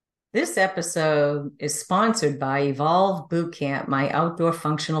This episode is sponsored by Evolve Bootcamp, my outdoor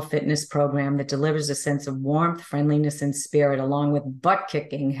functional fitness program that delivers a sense of warmth, friendliness, and spirit, along with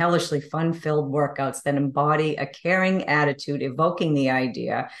butt-kicking, hellishly fun-filled workouts that embody a caring attitude, evoking the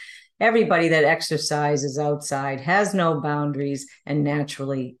idea everybody that exercises outside has no boundaries and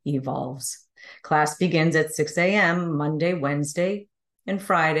naturally evolves. Class begins at 6 a.m. Monday, Wednesday, and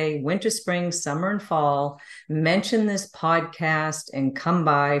Friday, winter, spring, summer, and fall. Mention this podcast and come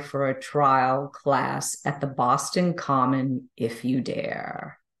by for a trial class at the Boston Common if you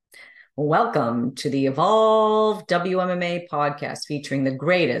dare. Welcome to the Evolve WMMA podcast featuring the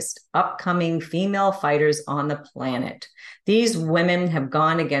greatest upcoming female fighters on the planet. These women have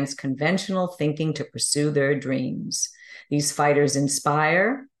gone against conventional thinking to pursue their dreams. These fighters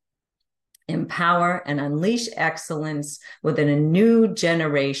inspire, empower, and unleash excellence within a new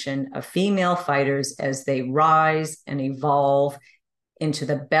generation of female fighters as they rise and evolve into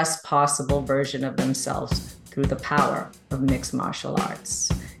the best possible version of themselves through the power of mixed martial arts.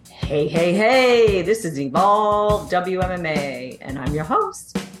 Hey, hey, hey, this is Evolve WMMA, and I'm your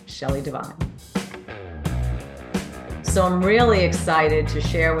host, Shelley Devine. So I'm really excited to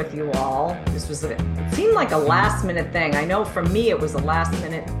share with you all. It seemed like a last minute thing. I know for me, it was a last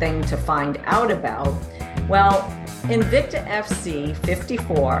minute thing to find out about. Well, Invicta FC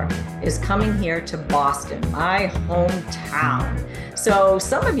 54 is coming here to Boston, my hometown. So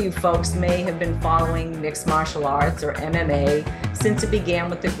some of you folks may have been following mixed martial arts or MMA since it began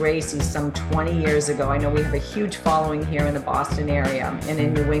with the Gracies some 20 years ago. I know we have a huge following here in the Boston area and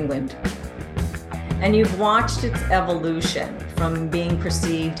in New England. And you've watched its evolution from being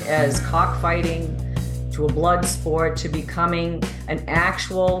perceived as cockfighting to a blood sport to becoming an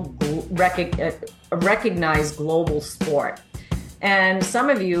actual recognized global sport. And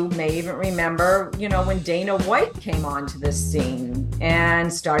some of you may even remember, when Dana White came onto this scene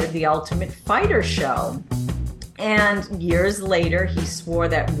and started the Ultimate Fighter show. And years later, he swore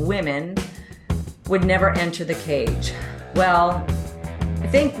that women would never enter the cage. Well, I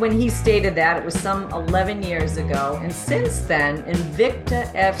think when he stated that, it was some 11 years ago. And since then,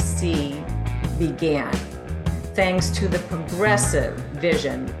 Invicta FC began, thanks to the progressive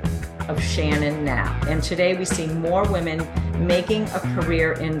vision of Shannon Knapp. And today we see more women making a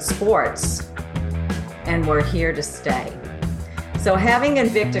career in sports, and we're here to stay. So having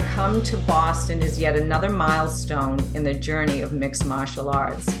Invicta come to Boston is yet another milestone in the journey of mixed martial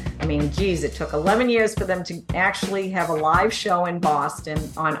arts. I mean, geez, it took 11 years for them to actually have a live show in Boston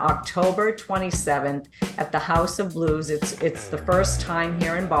on October 27th at the House of Blues. It's the first time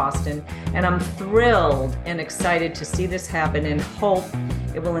here in Boston, and I'm thrilled and excited to see this happen and hope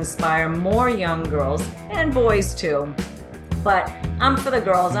it will inspire more young girls and boys too. But I'm for the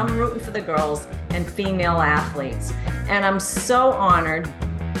girls. I'm rooting for the girls and female athletes. And I'm so honored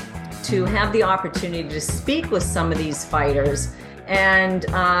to have the opportunity to speak with some of these fighters. And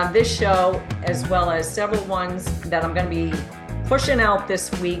this show, as well as several ones that I'm going to be pushing out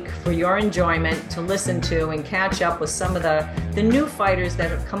this week for your enjoyment to listen to and catch up with some of the new fighters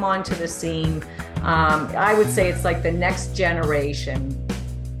that have come onto the scene. I would say it's like the next generation.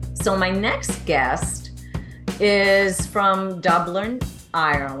 So my next guest is from Dublin,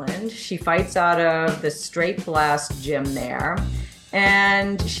 Ireland. She fights out of the Straight Blast gym there.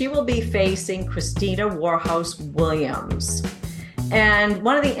 And she will be facing Christina Warhouse Williams. And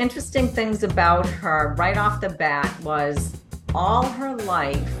one of the interesting things about her right off the bat was all her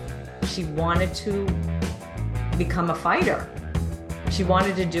life, she wanted to become a fighter. She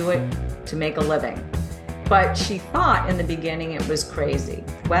wanted to do it to make a living. But she thought in the beginning it was crazy.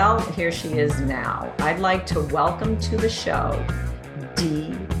 Well, here she is now. I'd like to welcome to the show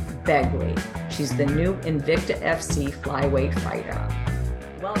Dee Begley. She's the new Invicta FC flyweight fighter.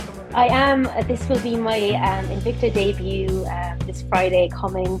 Welcome. I am. This will be my Invicta debut this Friday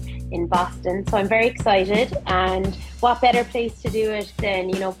coming in Boston. So I'm very excited. And what better place to do it than,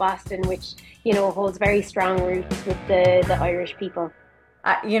 Boston, which, holds very strong roots with the Irish people.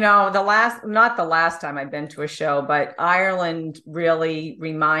 Not the last time I've been to a show, but Ireland really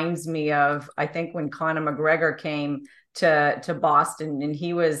reminds me of, I think when Conor McGregor came to Boston, and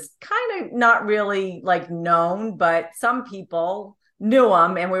he was kind of not really like known, but some people knew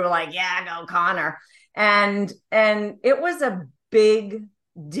him and we were like, yeah, go Conor. And it was a big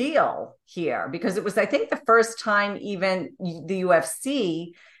deal here because it was, I think, the first time even the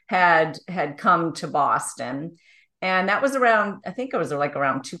UFC had come to Boston. And that was around, I think it was like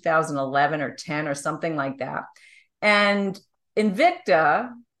around 2011 or 10 or something like that. And Invicta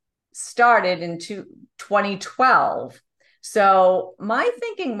started in 2012, So my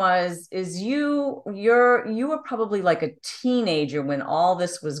thinking is you were probably like a teenager when all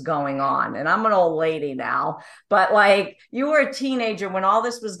this was going on. And I'm an old lady now, but like you were a teenager when all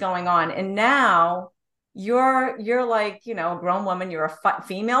this was going on. And now you're like, a grown woman, you're a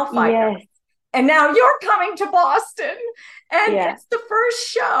female fighter. Yes. And now you're coming to Boston. And Yeah. it's the first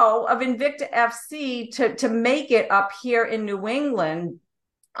show of Invicta FC to make it up here in New England,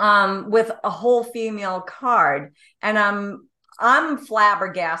 with a whole female card. And I'm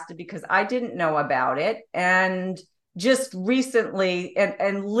flabbergasted because I didn't know about it. And just recently,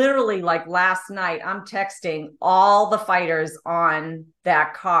 and literally like last night, I'm texting all the fighters on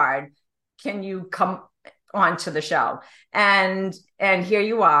that card. Can you come onto the show? And here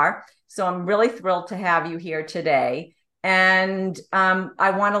you are. So I'm really thrilled to have you here today. And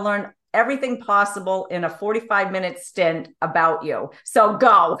I want to learn everything possible in a 45-minute stint about you. So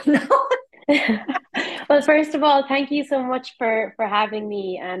go. Well, first of all, thank you so much for having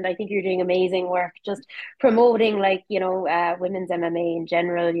me, and I think you're doing amazing work just promoting like women's MMA in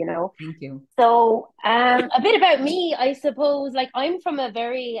general. Thank you. So, a bit about me, I suppose. Like, I'm from a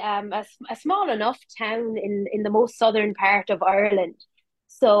very a small enough town in the most southern part of Ireland.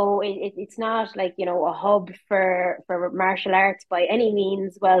 So it's not like a hub for martial arts by any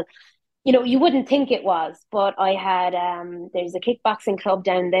means. Well, you wouldn't think it was, but I had there's a kickboxing club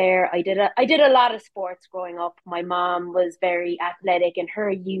down there. I did a lot of sports growing up. My mom was very athletic in her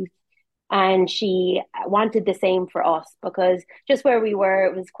youth, and she wanted the same for us because just where we were,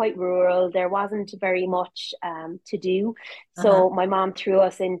 it was quite rural. There wasn't very much to do. Uh-huh. So my mom threw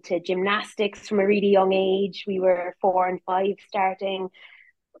us into gymnastics from a really young age. We were 4 and 5 starting.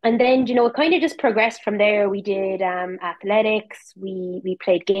 And then, it kind of just progressed from there. We did athletics, we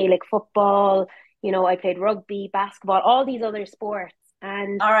played Gaelic football, I played rugby, basketball, all these other sports.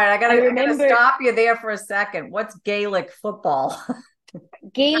 And All right, I I gotta remember stop you there for a second. What's Gaelic football?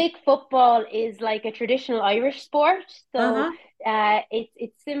 Gaelic football is like a traditional Irish sport. So Uh-huh.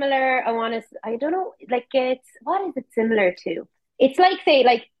 it's similar. I don't know, like what is it similar to? It's like, say,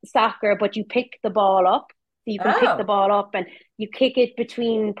 like soccer, but you pick the ball up. So you can pick the Oh, ball up and you kick it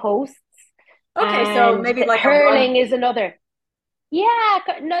between posts. okay. So And maybe the like a hurling is rugby. another. Yeah,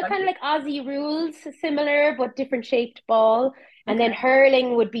 no, kind of Okay. like Aussie rules, similar but different shaped ball. And then Okay.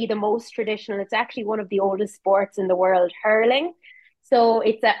 hurling would be the most traditional. It's actually one of the oldest sports in the world, hurling. So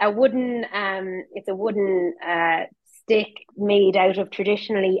it's a wooden stick made out of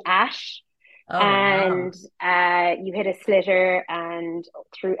traditionally ash, Oh, and wow. you hit a slitter and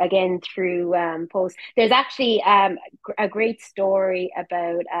through post. There's actually a great story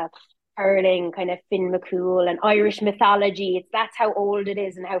about hurling, kind of Finn McCool and Irish mythology. That's how old it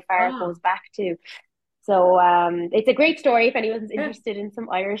is and how far it goes Wow. back to. So it's a great story if anyone's Yeah. interested in some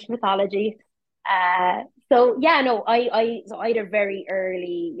Irish mythology. So yeah, no, I had a very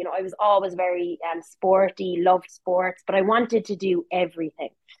early, I was always very sporty, loved sports, but I wanted to do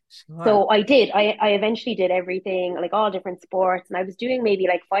everything. Sure. So I did. I eventually did everything, like all different sports, and I was doing maybe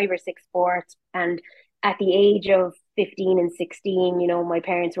like 5 or 6 sports. And at the age of 15 and 16, my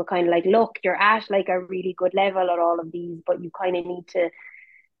parents were kind of like, "Look, you're at like a really good level at all of these, but you kind of need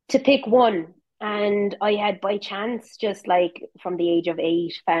to pick one." And I had by chance, just like from the age of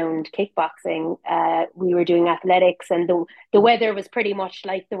 8, found kickboxing. We were doing athletics, and the weather was pretty much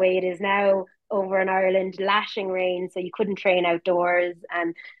like the way it is now over in Ireland, lashing rain, so you couldn't train outdoors,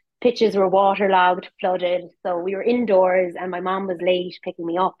 and pitches were waterlogged, flooded. So we were indoors, and my mom was late picking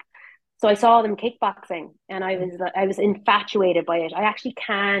me up. So I saw them kickboxing, and I was infatuated by it. I actually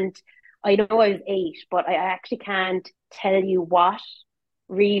can't. I know I was 8, but I actually can't tell you what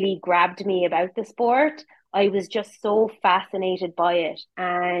really grabbed me about the sport. I was just so fascinated by it.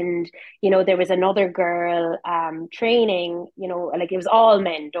 And, there was another girl training, like it was all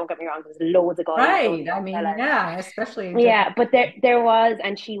men, don't get me wrong, there was loads of guys, loads Right. of I young mean, fellas. yeah, especially different. Yeah, but there was,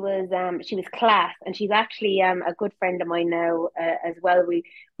 and she was class, and she's actually a good friend of mine now as well.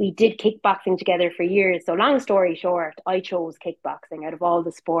 We did kickboxing together for years. So long story short, I chose kickboxing out of all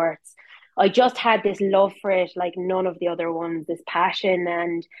the sports. I just had this love for it, like none of the other ones, this passion,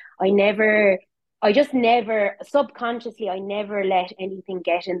 and I never, I just never, subconsciously, I never let anything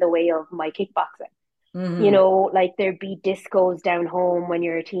get in the way of my kickboxing. Hmm. Like there'd be discos down home when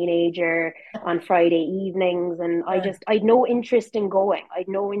you're a teenager on Friday evenings, and I'd no interest in going. I'd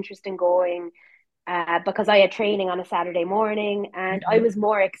no interest in going because I had training on a Saturday morning, and I Hmm. was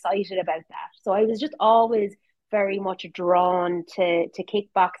more excited about that. So I was just always very much drawn to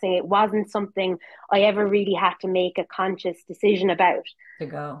kickboxing. It wasn't something I ever really had to make a conscious decision about. To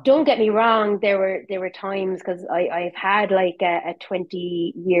go. Don't get me wrong, there were times because I've had like a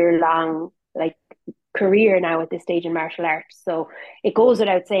 20-year long like career now at this stage in martial arts. So it goes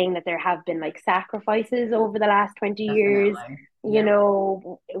without saying that there have been like sacrifices over the last 20 years, Definitely. you Yeah.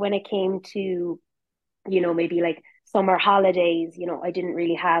 know, when it came to, maybe like summer holidays, I didn't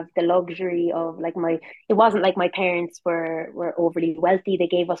really have the luxury of like it wasn't like my parents were overly wealthy. They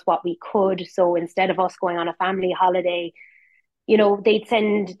gave us what we could. So instead of us going on a family holiday, they'd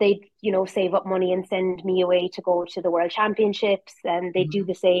save up money and send me away to go to the world championships, and they'd do Mhm.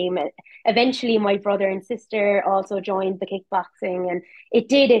 the same. Eventually my brother and sister also joined the kickboxing, and it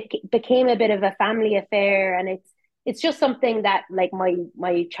became a bit of a family affair, and it's just something that like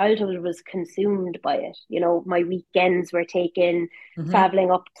my childhood was consumed by it. My weekends were taken Mhm.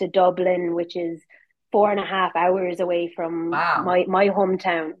 traveling up to Dublin, which is 4.5 hours away from Wow. my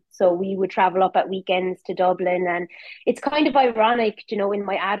hometown. So we would travel up at weekends to Dublin, and it's kind of ironic, in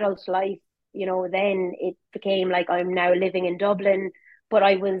my adult life, then it became like I'm now living in Dublin, but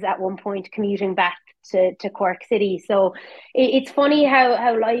I was at one point commuting back to Cork City. So it's funny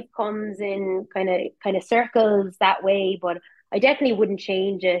how life comes in kind of circles that way, but I definitely wouldn't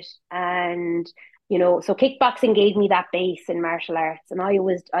change it. And so kickboxing gave me that base in martial arts, and I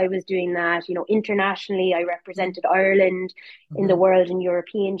was doing that, internationally. I Mhm. represented Ireland in the Mhm. world and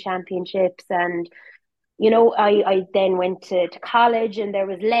European championships, and I then went to college, and there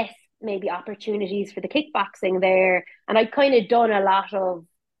was less maybe opportunities for the kickboxing there. And I'd kind of done a lot of,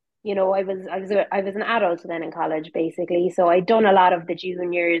 I was an adult then in college basically. So I'd done a lot of the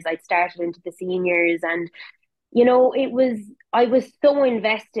juniors. I'd started into the seniors, and I was so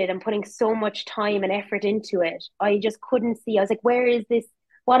invested and putting so much time and effort into it. I just couldn't see. I was like, where is this?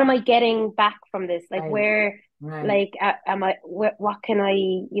 What am I getting back from this? Like, Right. where, Right. like, am I, what can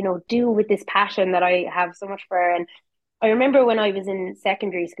I, do with this passion that I have so much for? And I remember when I was in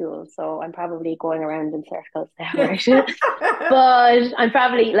secondary school, so I'm probably going around in circles now, right? But I'm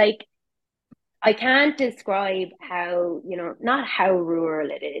probably like, I can't describe how, not how rural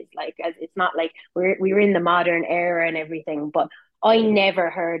it is. Like, as it's not like we were in the modern era and everything, but I never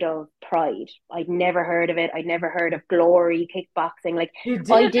heard of Pride. I'd never heard of it. I'd never heard of Glory kickboxing. Like, You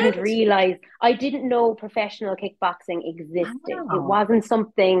I didn't didn't? realize, I didn't know professional kickboxing existed. It Wow. wasn't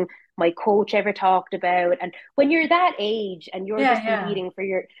something my coach ever talked about. And when you're that age and you're Yeah, just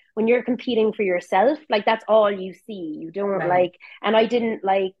yeah. when you're competing for yourself, like that's all you see. You don't Right. like, and I didn't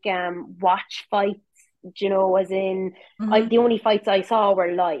like watch fights, as in Hmm. the only fights I saw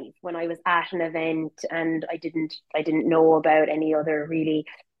were live when I was at an event, and I didn't know about any other really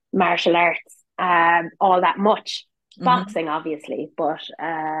martial arts all that much. Hmm. Boxing obviously, but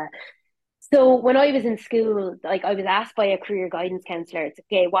so when I was in school, like I was asked by a career guidance counselor, it's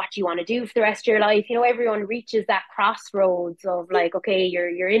okay, what do you want to do for the rest of your life? Everyone reaches that crossroads of like, okay,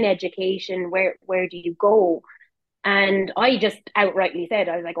 you're in education, where do you go? And I just outrightly said,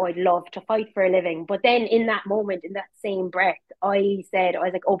 I was like, oh, I'd love to fight for a living. But then in that moment, in that same breath, I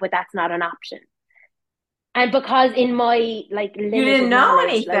was like, oh, but that's not an option. And because in my like You didn't limited know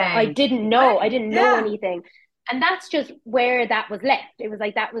knowledge, like anything. I Right. didn't know Yeah. anything. And that's just where that was left. It was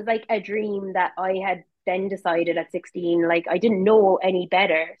like that was like a dream that I had then decided at 16. Like I didn't know any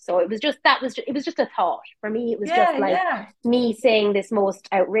better. So it was just a thought. For me, it was just Yeah, like yeah. me saying this most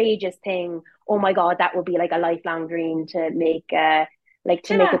outrageous thing. Oh my God, that would be like a lifelong dream to make a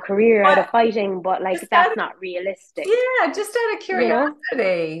Yeah. career out But of fighting, but like just out that's of, not realistic, yeah, just out of you know?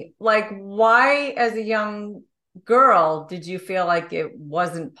 curiosity, like why as a young girl did you feel like it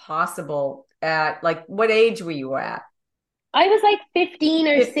wasn't possible at like what age were you at? I was like 15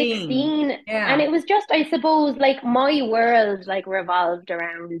 or 15. 16, and Yeah. it was just, I suppose, like my world like revolved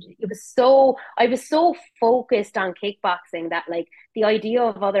around. I was so focused on kickboxing that like the idea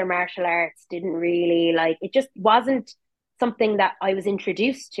of other martial arts didn't really like, it just wasn't something that I was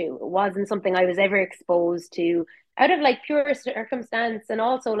introduced to. It wasn't something I was ever exposed to out of like pure circumstance. And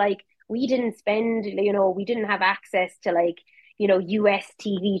also like we didn't have access to like, US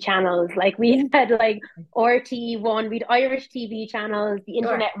TV channels. Like we had like RT1, we'd Irish TV channels. The Sure.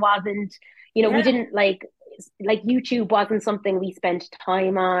 internet wasn't, we Yeah. didn't like YouTube wasn't something we spent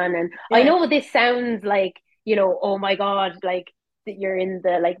time on. And I Yeah. know this sounds like, oh my God, like that you're in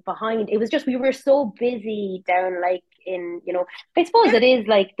the like behind. It was just we were so busy down like in, I suppose Yeah. it is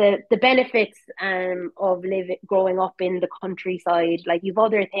like the benefits of living growing up in the countryside. Like you've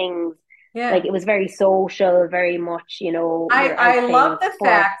other things. Like Yeah. it was very social, very much, I you're out love playing the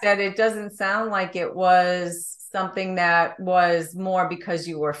sports. fact that it doesn't sound like it was something that was more because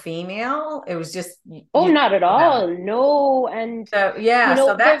you were female. It was just Oh, you not at talked about it. all. No. And So yeah, so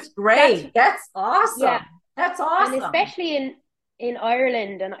there that's that's great. That's awesome. yeah, That's and awesome. especially in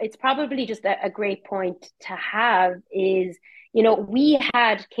Ireland, and it's probably just a great point to have is, we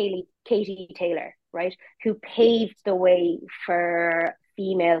had Katie Taylor. right, who paved the way for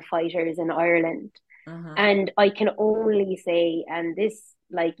female fighters in Ireland. Uh-huh. And I can only say, and this,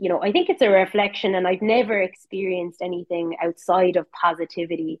 like, I think it's a reflection, and I've never experienced anything outside of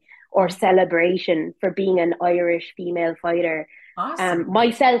positivity or Uh-huh. celebration for being an Irish female fighter. Awesome.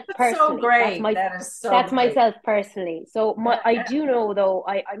 Myself That's so personally, great. That is so that's great. myself personally. So Yeah, I yeah. do know, though,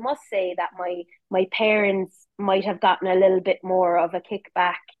 I must say that my parents might have gotten a little bit more of a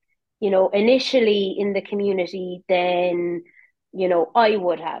kickback, initially in the community than I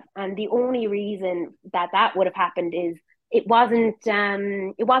would have. And the only reason that that would have happened is it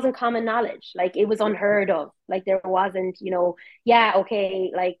wasn't common knowledge. Like, it was unheard of. Like, there wasn't, yeah,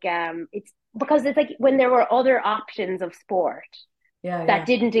 okay, like, it's because it's like when there were other options of sport Yeah, that yeah.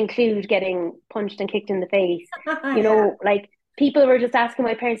 didn't include getting punched and kicked in the face, Yeah. like, people were just asking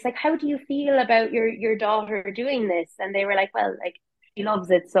my parents, like, how do you feel about your daughter doing this? And they were like, well, like, she loves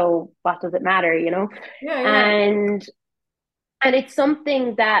it, so what does it matter? Yeah, yeah. And it's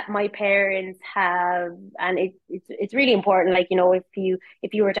something that my parents have, and it's really important. Like,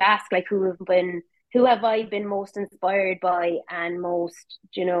 if you were to ask, like, who have I been most inspired by and most,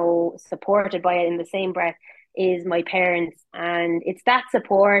 supported by, in the same breath, is my parents. And it's that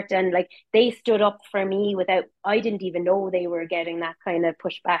support, and like, they stood up for me without, I didn't even know they were getting that kind of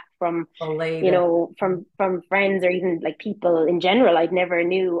pushback from, Belated. from friends, or even like people in general I'd never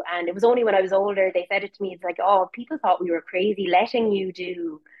knew. And it was only when I was older they said it to me. It's like, oh, people thought we were crazy letting you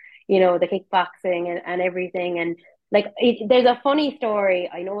do, the kickboxing and everything. And like, there's a funny story.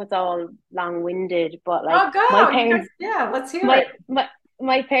 I know it's all long-winded, but like, Oh, my go. parents, Yeah, let's hear my it. my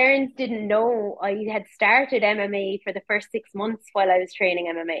my parents didn't know I had started MMA for the first 6 months while I was training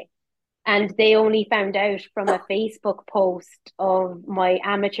MMA. And they only found out from a Facebook post of my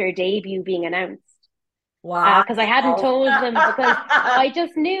amateur debut being announced. Wow. Because I hadn't told them, because I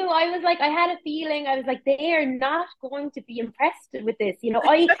just knew. I was like, I had a feeling. I was like, they are not going to be impressed with this.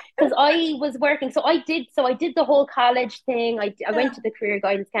 Because I was working. So I did the whole college thing. I went Yeah, to the career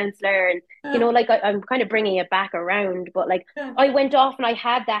guidance counselor, and, yeah, like, I'm kind of bringing it back around. But like, yeah. I went off and I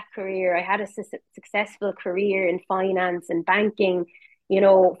had that career. I had a successful career in finance and banking,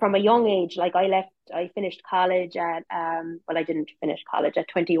 from a young age. Like, I finished college at, well, I didn't finish college at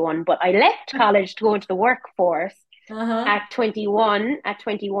 21, but I left college to go into the workforce Uh-huh. at 21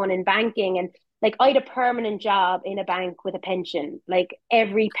 in banking. And like, I had a permanent job in a bank with a pension, like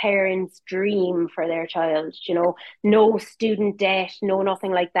every parent's dream for their child, no student debt, no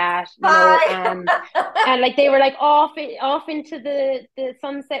nothing like that, Hi. and like, they were like, off into the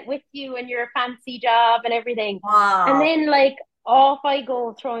sunset with you and your fancy job and everything. And Wow. then, like, off I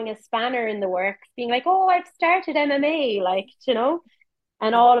go, throwing a spanner in the works, being like, oh, I've started MMA, like,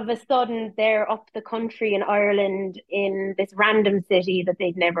 and all of a sudden they're up the country in Ireland in this random city that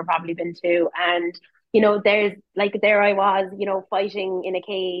they'd never probably been to. And, there's like, there I was, fighting in a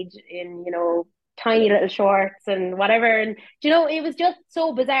cage in, tiny little shorts and whatever. And, it was just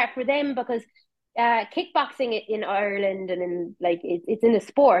so bizarre for them, because kickboxing in Ireland, and in, like, it's in the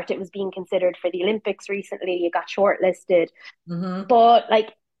sport. It was being considered for the Olympics recently. It got shortlisted, Hmm. but like,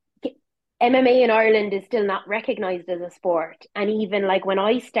 MMA in Ireland is still not recognized as a sport. And even like, when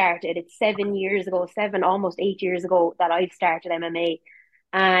I started, it's 7 years ago, almost 8 years ago, that I've started MMA.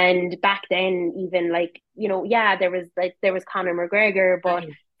 And back then, even like, yeah, there was Conor McGregor, but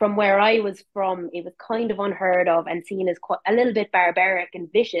Right. from where I was from, it was kind of unheard of and seen as quite a little bit barbaric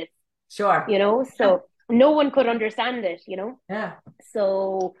and vicious, Sure. Yeah. so no one could understand it. Yeah.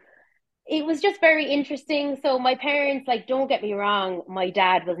 So it was just very interesting. So my parents, like, don't get me wrong, my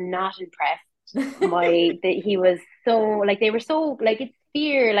dad was not impressed. He was so, like, they were so, like, it's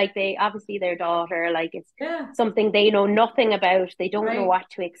fear. Like, they obviously, their daughter, like, it's Yeah. something they know nothing about. They don't know Right. what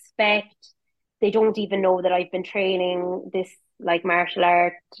to expect. They don't even know that I've been training this, like, martial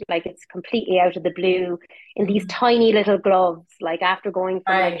art. Like, it's completely out of the blue, in these Mhm. tiny little gloves, like, after going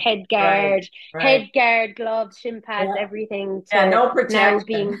from like Right. Right. Right. head guard, gloves, shin pads, Yeah. everything, Yeah. to No now protection.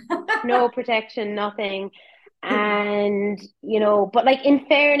 being no protection, nothing. And, but like, in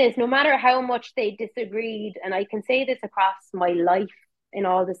fairness, no matter how much they disagreed, and I can say this across my life, in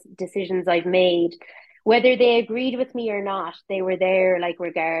all the decisions I've made, whether they agreed with me or not, they were there, like,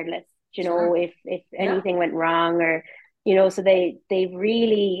 regardless, Sure. if Yeah. anything went wrong, or, so they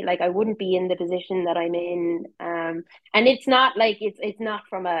really, like, I wouldn't be in the position that I'm in. And it's not like, it's not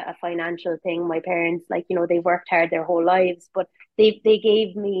from a financial thing. My parents, like, they've worked hard their whole lives, but they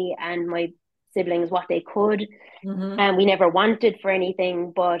gave me and my siblings what they could, Hmm. and we never wanted for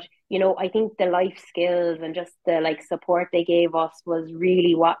anything. But, I think the life skills and just the, like, support they gave us was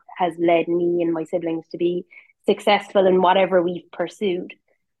really what has led me and my siblings to be successful in whatever we've pursued.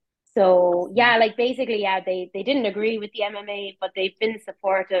 So yeah, like basically, yeah, they didn't agree with the MMA, but they've been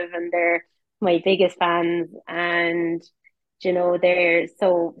supportive and they're my biggest fans. And they're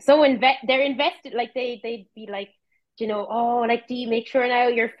they're invested. Like they'd be like, oh, like, do you make sure now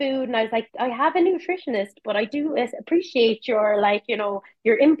your food? And I was like, I have a nutritionist, but I do appreciate your, like,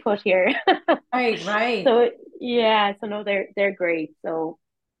 your input here. Right, right. So yeah, so no, they're great. So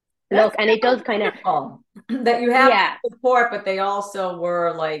That's look, and it does kind of, wonderful that you have yeah, support, but they also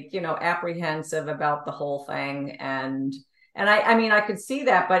were like, apprehensive about the whole thing. And I mean, I could see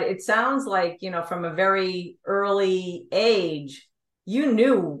that, but it sounds like, from a very early age, you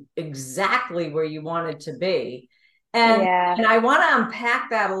knew exactly where you wanted to be. And yeah, and I want to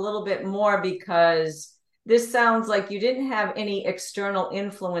unpack that a little bit more because this sounds like you didn't have any external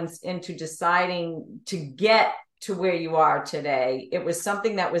influence into deciding to get to where you are today. It was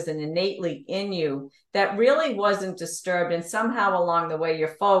something that was innately in you that really wasn't disturbed. And somehow along the way,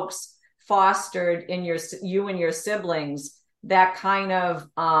 your folks fostered in you and your siblings that kind of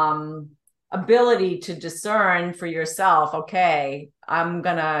ability to discern for yourself. Okay, I'm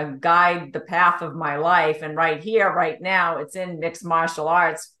gonna guide the path of my life, and right here, right now, it's in mixed martial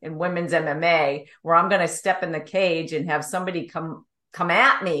arts and women's MMA, where I'm gonna step in the cage and have somebody come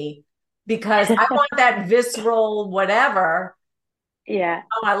at me because I want that visceral whatever. yeah.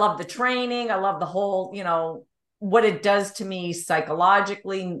 Oh, I love the training. I love the whole, what it does to me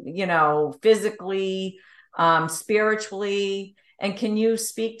psychologically, physically, spiritually. And can you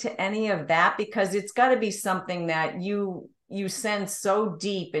speak to any of that? Because it's got to be something that you sense so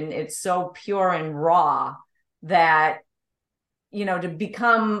deep and it's so pure and raw that, to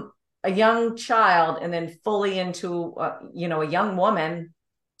become a young child and then fully into, a young woman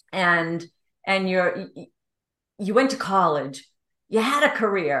and you went to college, you had a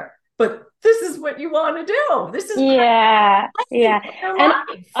career, but this is what you want to do. This is Yeah, great. yeah. Your And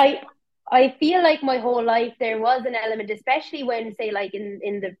life. I I feel like my whole life there was an element, especially when, say, like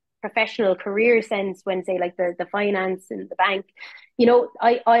in the professional career sense, when, say, like the finance and the bank,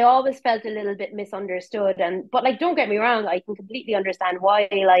 I always felt a little bit misunderstood. And but, like, don't get me wrong, I can completely understand why,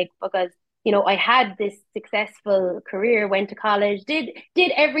 like, because I had this successful career, went to college, did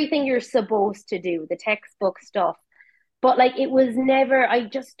everything you're supposed to do, the textbook stuff, but, like, it was never, I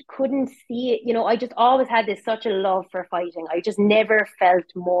just couldn't see it. I just always had this such a love for fighting. I just never felt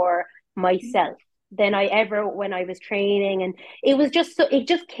more myself than I ever when I was training. And it was just so, it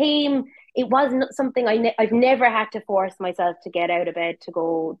just came, it wasn't something I've never had to force myself to get out of bed to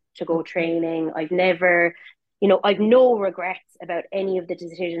go training. I've no regrets about any of the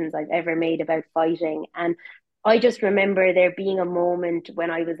decisions I've ever made about fighting. And I just remember there being a moment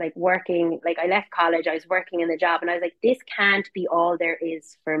when I was, like, working, like, I left college, I was working in a job, and I was like, this can't be all there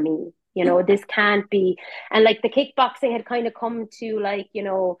is for me. This can't be. And, like, the kickboxing had kind of come to, like,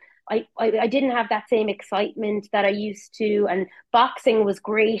 I didn't have that same excitement that I used to. And boxing was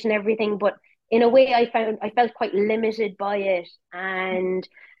great and everything, but in a way I felt quite limited by it. And,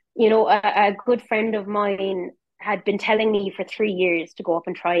 a good friend of mine had been telling me for 3 years to go up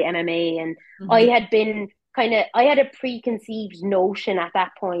and try MMA. And I Mhm. had been I had a preconceived notion at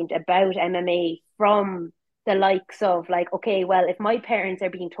that point about MMA from the likes of, like, okay, well, if my parents are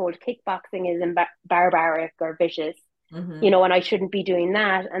being told kickboxing is barbaric or vicious, Mhm. and I shouldn't be doing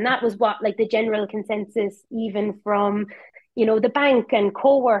that. And that was what, like, the general consensus, even from, the bank and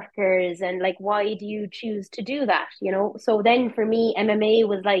co-workers, and, like, why do you choose to do that? So then for me, MMA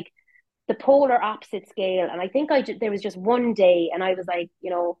was like the polar opposite scale. And I think there was just one day, and I was like,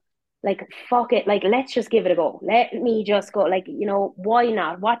 like, fuck it, like, let's just give it a go. Let me just go. Like, why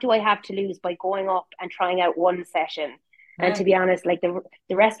not? What do I have to lose by going up and trying out one session? And to Right. be honest, like, the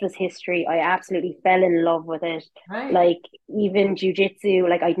rest was history. I absolutely fell in love with it. Right. Like, even jujitsu,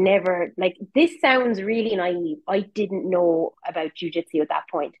 like, I'd never, like, this sounds really naive. I didn't know about jujitsu at that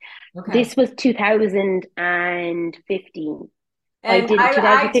point. Okay. This was 2015. I And did I take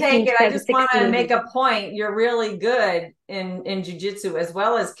 2015, it, I just want to 2016. make a point. You're really good in jujitsu as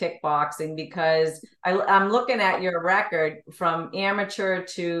well as kickboxing because I'm looking at your record from amateur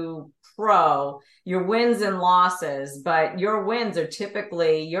to pro, your wins and losses, but your wins are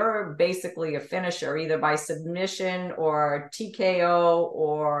typically, you're basically a finisher, either by submission or TKO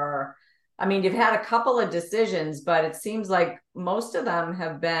or, I mean, you've had a couple of decisions, but it seems like most of them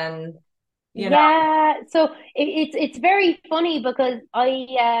have been, you know, Yeah, so it's very funny because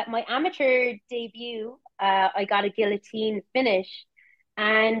my amateur debut, I got a guillotine finish,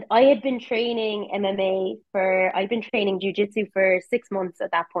 and I'd been training jujitsu for 6 months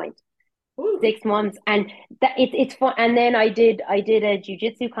at that point. ooh, 6 months, and it's fun. And then I did a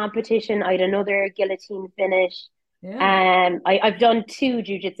jujitsu competition. I had another guillotine finish, Yeah. I've done two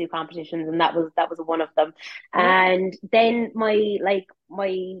jujitsu competitions, and that was one of them. Yeah. And then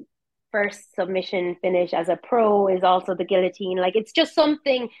my first submission finish as a pro is also the guillotine. Like it's just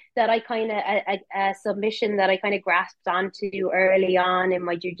something that I kind of a submission that I kind of grasped onto early on in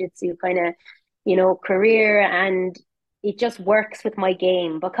my jujitsu kind of career, and it just works with my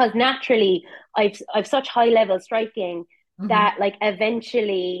game because naturally I've such high level striking Hmm. that like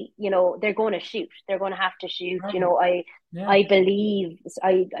eventually they're going to shoot, they're going to have to shoot. Right. Yeah. I believe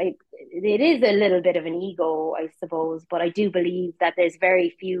I it is a little bit of an ego, I suppose, but I do believe that there's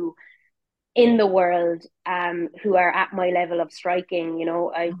very few in the world who are at my level of striking.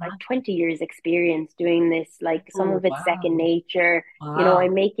 I've Uh-huh. 20 years experience doing this, like some Oh, of it's second wow. nature. Wow.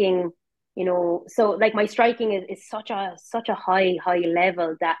 I'm making, so like my striking is such a high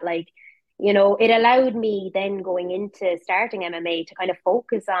level that like, it allowed me then going into starting MMA to kind of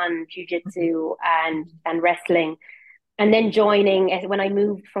focus on Mhm. jujitsu and wrestling. And then joining when I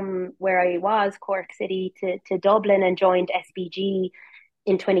moved from where I was, Cork City, to Dublin and joined SBG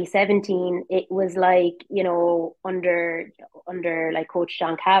in 2017, it was like, under like Coach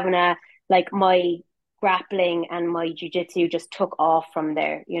John Kavanagh, like my grappling and my jiu-jitsu just took off from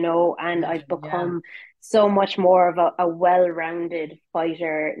there, and I've Imagine. Yeah. become so much more of a well-rounded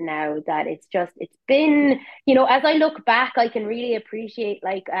fighter now that it's been, as I look back, I can really appreciate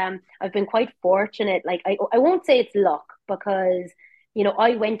like I've been quite fortunate. Like I won't say it's luck because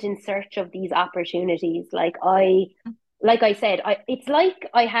I went in search of these opportunities. Like I said, it's like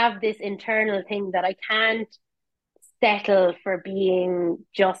I have this internal thing that I can't settle for being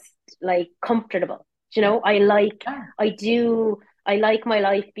just like comfortable. Yeah. I like my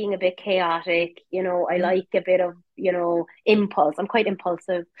life being a bit chaotic. I Yeah. like a bit of, impulse. I'm quite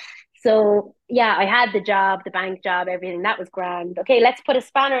impulsive. So yeah, I had the job, the bank job, everything. That was grand. Okay, let's put a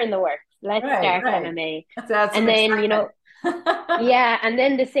spanner in the works. Let's Right. start Right. MMA. Let's add some And then, excitement. yeah, and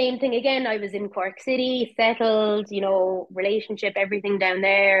then the same thing again. I was in Cork City, settled, relationship, everything down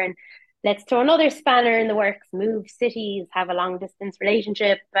there, and let's throw another spanner in the works, move cities, have a long distance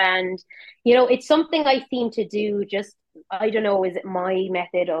relationship, and it's something I seem to do. Just I don't know, is it my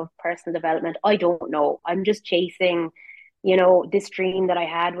method of personal development? I don't know. I'm just chasing, this dream that I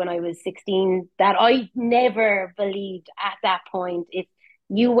had when I was 16 that I never believed at that point. If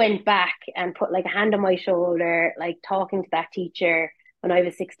you went back and put like a hand on my shoulder, like talking to that teacher when I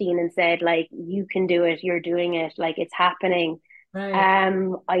was 16 and said, like, you can do it, you're doing it, like it's happening. Right.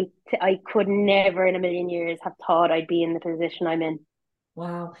 I could never in a million years have thought I'd be in the position I'm in.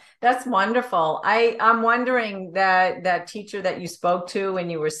 Wow, that's wonderful. I'm wondering that that teacher that you spoke to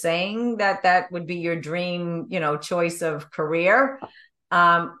and you were saying that that would be your dream, choice of career.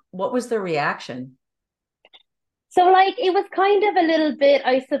 What was the reaction? So like it was kind of a little bit,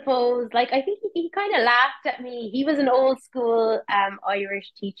 I suppose, like I think he kind of laughed at me. He was an old school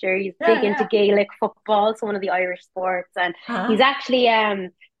Irish teacher. He's Yeah, big into yeah. Gaelic football, so one of the Irish sports, and he's Uh-huh. actually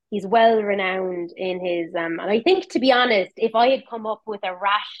he's well renowned in his and I think, to be honest, if I had come up with a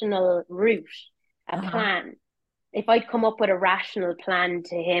rational route, a Uh-huh. plan, if I'd come up with a rational plan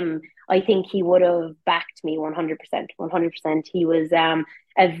to him, I think he would have backed me 100%. 100%. He was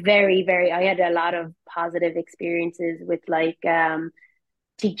a very, very, I had a lot of positive experiences with like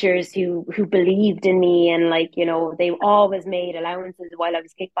teachers who believed in me, and like, they always made allowances while I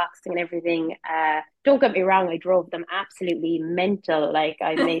was kickboxing and everything. Don't get me wrong, I drove them absolutely mental. Like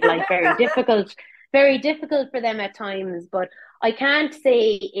I made life very difficult for them at times, but I can't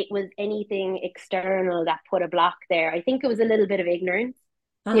say it was anything external that put a block there. I think it was a little bit of ignorance,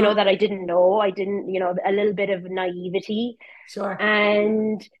 Uh-huh. that I didn't know. I didn't, a little bit of naivety. Sure.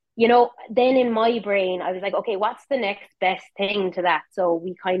 And, then in my brain, I was like, okay, what's the next best thing to that? So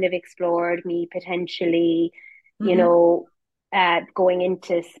we kind of explored me potentially, you Hmm. know, going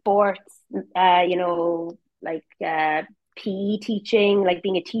into sports, like PE teaching, like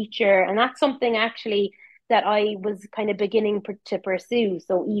being a teacher. And that's something actually that I was kind of beginning to pursue.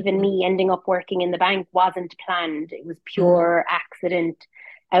 So even me ending up working in the bank wasn't planned, it was Hmm. pure accident,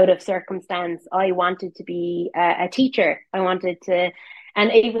 out of circumstance. I wanted to be a teacher. I wanted to,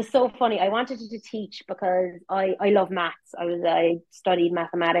 and it was so funny. I wanted to teach because I love maths. I studied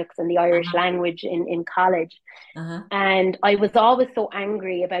mathematics and the Irish Uh-huh. language in college, Uh-huh. and I was always so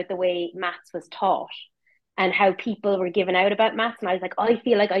angry about the way maths was taught and how people were giving out about maths. And I was like, I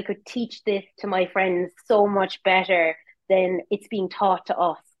feel like I could teach this to my friends so much better than it's being taught to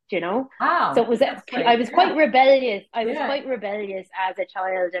us, you know? So Wow. it was, That's I great. was Yeah. quite rebellious. I was Yeah. quite rebellious as a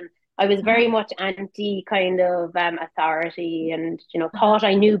child. And I was Uh-huh. very much anti kind of authority and, Uh-huh. thought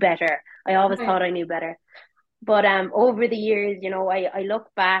I knew better. I always Right. thought I knew better. But over the years, I look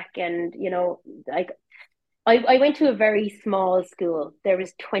back and, like I went to a very small school. There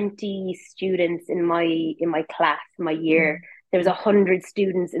was 20 students in my class, my year. There was 100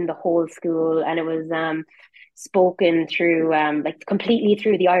 students in the whole school, and it was spoken through like completely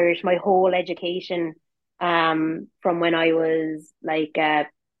through the Irish. My whole education from when I was like I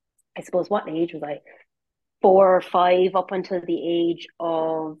suppose what age was I? 4 or 5 up until the age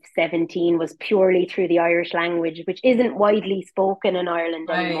of 17 was purely through the Irish language, which isn't widely spoken in Ireland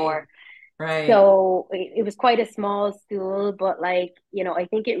Right, anymore. right. So it was quite a small school, but like, I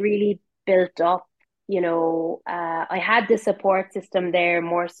think it really built up, I had the support system there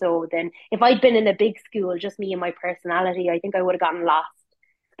more so than if I'd been in a big school, just me and my personality, I think I would have gotten lost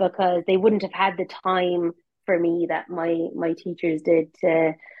because they wouldn't have had the time for me that my teachers did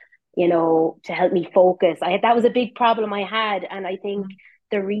to help me focus. That was a big problem I had. And I think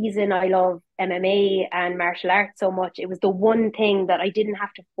the reason I love MMA and martial arts so much, it was the one thing that I didn't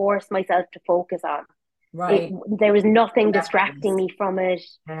have to force myself to focus on. It Right. There was nothing distracting Effortless. me from it.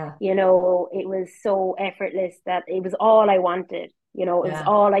 Yeah. It was so effortless that it was all I wanted. It was Yeah.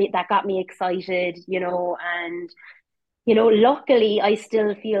 all I that got me excited, and luckily I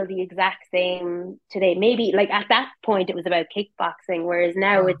still feel the exact same today. Maybe like at that point it was about kickboxing, whereas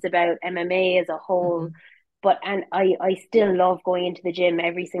now Oh. it's about MMA as a whole. Mhm. I still love going into the gym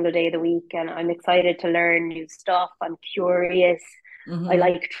every single day of the week, and I'm excited to learn new stuff. I'm curious. I Mhm.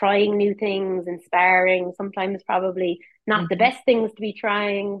 like trying new things and sparring. Sometimes probably not the Mhm. best things to be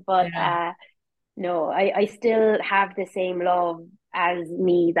trying, but Yeah. no, I still have the same love as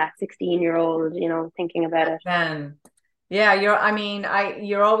me, that 16-year-old, thinking about Back it. then. Yeah,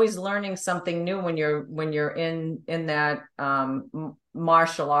 you're always learning something new when you're in that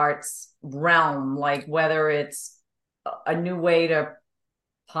martial arts realm, like whether it's a new way to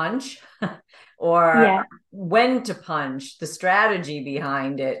punch or Yeah. when to punch, the strategy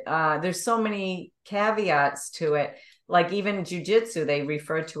behind it. There's so many caveats to it. Like even jujitsu, they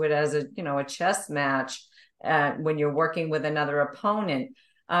refer to it as a chess match when you're working with another opponent.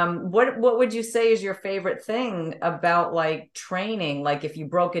 What would you say is your favorite thing about like training? Like if you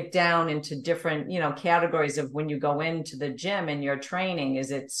broke it down into different, categories of when you go into the gym and you're training,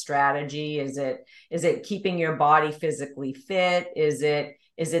 is it strategy? Is it keeping your body physically fit? Is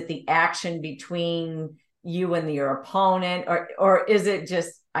it the action between you and your opponent, or is it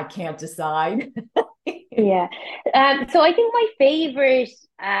just I can't decide? Yeah. So I think my favorite,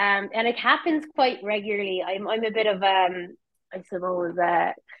 and it happens quite regularly. I'm a bit of I suppose,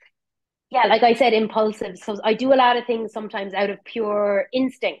 yeah, like I said, impulsive. So I do a lot of things sometimes out of pure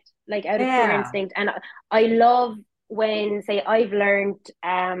instinct, like out of pure Yeah. instinct. And I love when, say, I've learned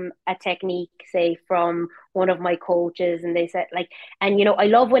a technique, say, from one of my coaches, and they said like, and I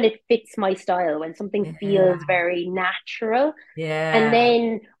love when it fits my style, when something feels Yeah. very natural. And Yeah.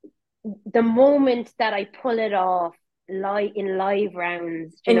 then the moment that I pull it off in live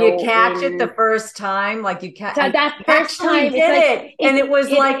rounds, And you catch it in the first time, like you can so I that first actually time, it's did like it. And it was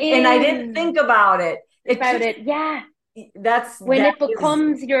it like, and I didn't is think about it. It about just it. Yeah. When that it is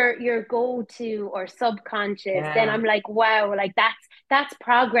becomes your go-to or subconscious, then yeah. I'm like, wow, like that's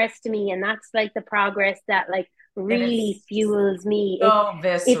progress to me. And that's like the progress that like And really it's fuels me. so It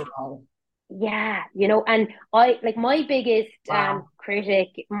visceral. Yeah, and I like my biggest Wow.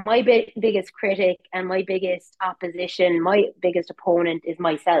 biggest critic and my biggest opposition, my biggest opponent is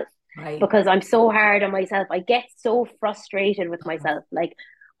myself Right. because I'm so hard on myself. I get so frustrated with myself. Like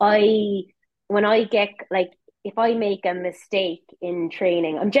I when I get like if I make a mistake in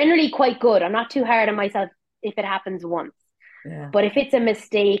training, I'm generally quite good. I'm not too hard on myself if it happens once. Yeah. But if it's a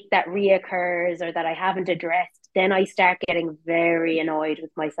mistake that reoccurs or that I haven't addressed, then I start getting very annoyed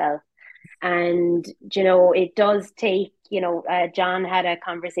with myself. And it does take, John had a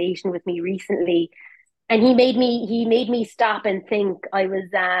conversation with me recently, and he made me stop and think. I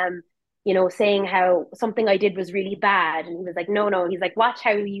was saying how something I did was really bad, and he was like, no, no. He's like, watch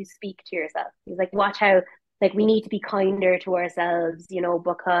how you speak to yourself. He's like, watch how, like, we need to be kinder to ourselves,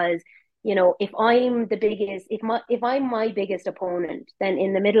 because if I'm my biggest opponent, then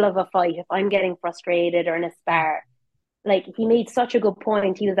in the middle of a fight, if I'm getting frustrated or in a Yeah. spar, like, he made such a good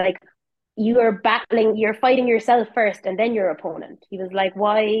point. He was like, you're fighting yourself first and then your opponent. He was like,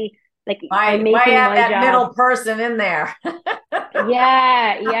 why, like, I'm Why making have my that job. middle person in there?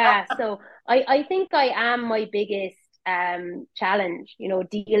 Yeah, yeah. So I think I am my biggest challenge,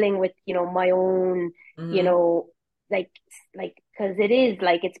 dealing with, my own, you Mhm. know, like because it is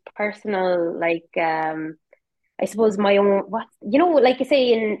like it's personal, like I suppose my own what like you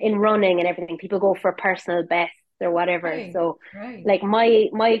say in running and everything, people go for personal best or whatever. Right. So Right. like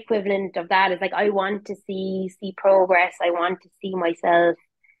my equivalent of that is like I want to see progress. I want to see myself,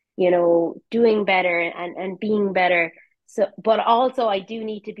 doing better and being better. So, but also I do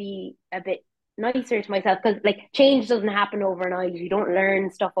need to be a bit nicer to myself because like change doesn't happen overnight. You don't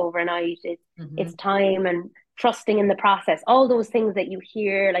learn stuff overnight. It's Hmm. time and trusting in the process. All those things that you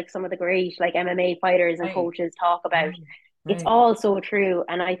hear, like some of the great like MMA fighters and Right. coaches talk about, Right. it's Right. all so true.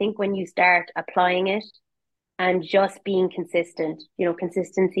 And I think when you start applying it and just being consistent,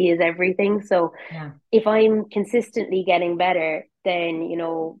 consistency is everything. So Yeah. if I'm consistently getting better, then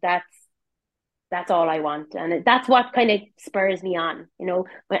that's all I want, and that's what kind of spurs me on.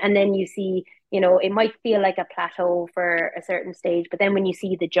 And then you see, it might feel like a plateau for a certain stage, but then when you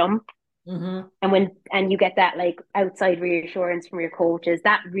see the jump Hmm. and you get that like outside reassurance from your coaches,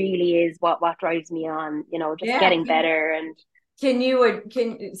 that really is what drives me on. Just Yeah. getting better and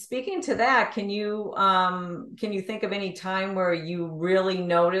Can speaking to that, can you think of any time where you really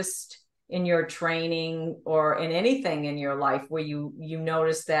noticed in your training or in anything in your life where you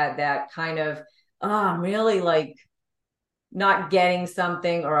noticed that kind of, oh, I'm really like not getting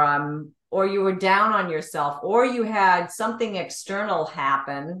something, or you were down on yourself, or you had something external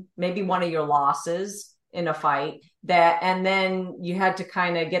happen, maybe one of your losses in a fight, that and then you had to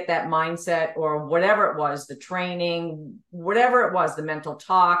kind of get that mindset or whatever it was, the training, whatever it was, the mental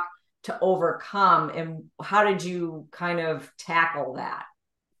talk to overcome, and how did you kind of tackle that?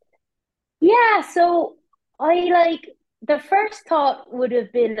 yeah. So I like the first thought would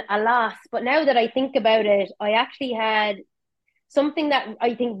have been a loss, but now that I think about it, I actually had something that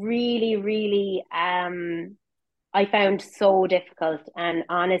I think really, really I found so difficult. And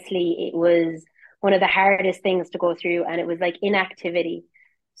honestly, it was one of the hardest things to go through. And it was like inactivity. Yeah.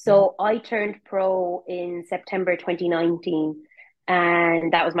 So I turned pro in September 2019.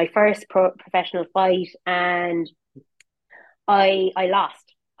 And that was my first professional fight. And I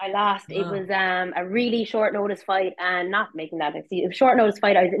lost. I lost. It Oh, was a really short notice fight and not making that excuse. It was a short notice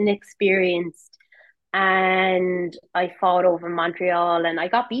fight. I was inexperienced and I fought over Montreal and I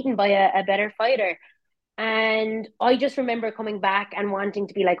got beaten by a better fighter. And I just remember coming back and wanting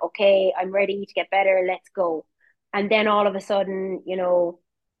to be like, okay, I'm ready to get better. Let's go. And then all of a sudden, COVID.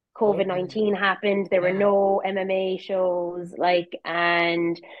 COVID-19 happened. There were Yeah. no MMA shows, like,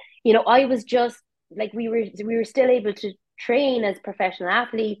 and, I was just like, we were still able to train as professional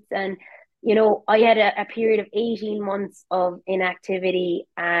athletes. And, I had a period of 18 months of inactivity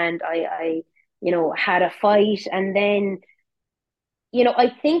and I had a fight. And then, I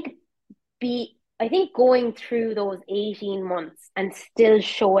think I think going through those 18 months and still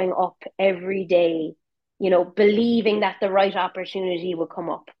showing up every day, believing that the right opportunity would come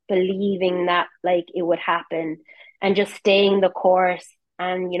up, believing that like it would happen and just staying the course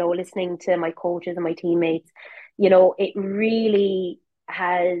and, listening to my coaches and my teammates, it really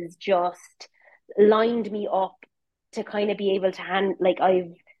has just lined me up to kind of be able to like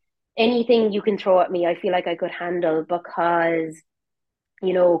anything you can throw at me, I feel like I could handle because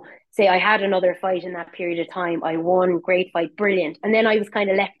say I had another fight in that period of time. I won, great fight, brilliant. And then I was kind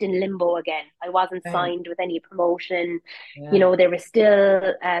of left in limbo again. I wasn't Right. signed with any promotion. Yeah. There were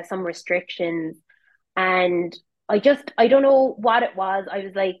still some restrictions. And I don't know what it was. I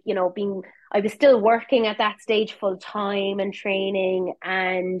was like, I was still working at that stage full time and training.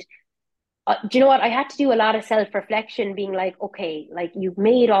 And do you know what? I had to do a lot of self reflection, being like, okay, like you've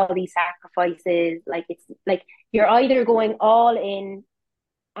made all these sacrifices. Like it's like you're either going all in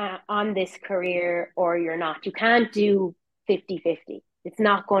on this career or you're not. You can't do 50-50. It's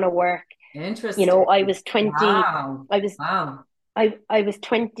not going to work. Interesting. I was 20, Wow. I was Wow. I was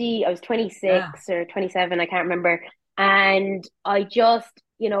 20, I was Yeah. 26 or 27, I can't remember. And I just,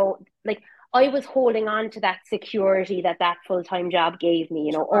 like I was holding on to that security that full-time job gave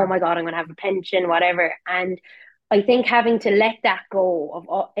me, oh Sure. my God, I'm going to have a pension, whatever. And I think having to let that go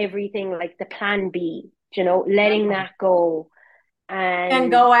of everything, like the plan B, letting Yeah. that go And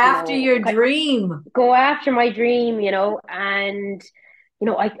and go after your dream. go after my dream, and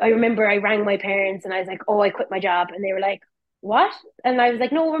I remember I rang my parents and I was like, oh, I quit my job, and they were like, what? And I was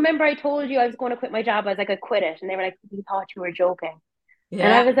like, no, remember I told you I was going to quit my job. I was like, I quit it, and they were like, we thought you were joking. And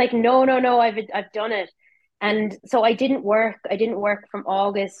Yeah. I was like, no, no, no, I've done it. And so I didn't work from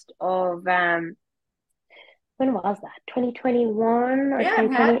August of when was that? 2021 or Yeah, it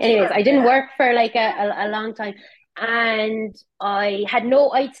 2020? had to Anyways, have I didn't been. work for like Yeah. a long time. And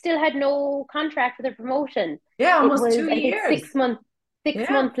I still had no contract for the promotion. Yeah, It almost was, two I think, years. Yeah.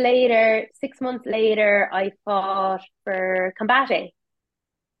 6 months later, I fought for Combate.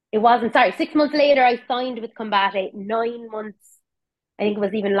 It wasn't, sorry, 6 months later, I signed with Combate. 9 months I think it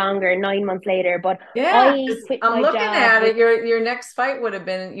was even longer, 9 months later. But Yeah, I 'cause quit I'm my looking job at with, it. Your next fight would have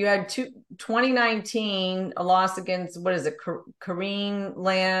been you had 2019 a loss against what is it, Karine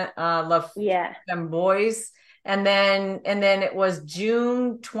yeah, Boys, and then it was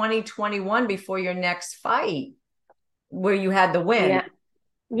June 2021 before your next fight where you had the win.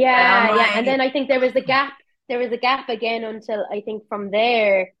 yeah, And I'm yeah. And like, then I think there was a gap. There was a gap again until I think from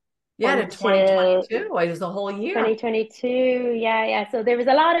there yeah, to until 2022. It was the whole year. 2022. Yeah. So there was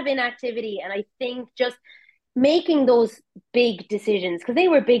a lot of inactivity. And I think just making those big decisions, because they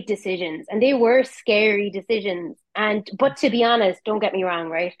were big decisions and they were scary decisions. But to be honest, don't get me wrong,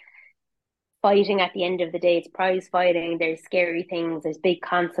 right? Fighting at the end of the day, it's prize fighting. There's scary things, there's big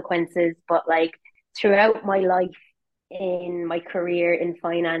consequences. But like throughout my life, in my career in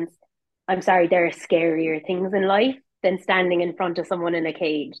finance, I'm sorry, there are scarier things in life than standing in front of someone in a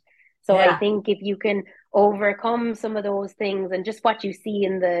cage. So I Yeah. think if you can overcome some of those things and just what you see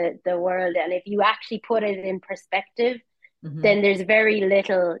in the world, and if you actually put it in perspective, Hmm. then there's very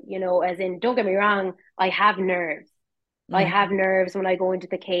little, as in, don't get me wrong, I have nerves. I have Hmm. nerves when I go into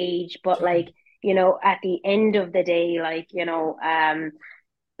the cage, but Sure. like, at the end of the day,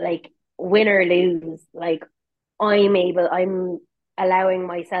 like win or lose, like I'm allowing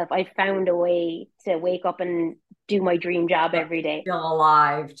myself, I found a way to wake up and do my dream job But every day, still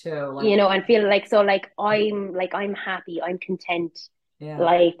alive too. Like, and feel like, so I'm happy, I'm content, yeah.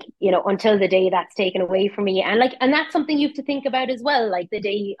 like, until the day that's taken away from me. And that's something you have to think about as well. Like the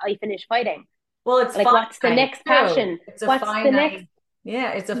day I finish fighting, Well, it's like what's the finite next too. passion? It's a What's the next? finite,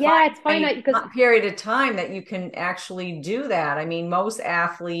 yeah, it's a Yeah, it's finite finite because period of time that you can actually do that. I mean, most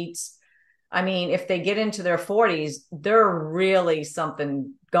athletes, I mean, if they get into their 40s, they're really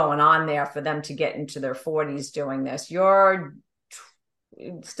something going on there for them to get into their 40s doing this. You're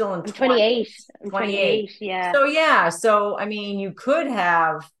still in I'm 28. 20s, I'm 28. 28. Yeah. So yeah, so I mean, you could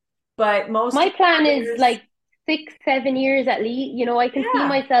have, but most My plan is employers, like 6, 7 years at least. I can see yeah,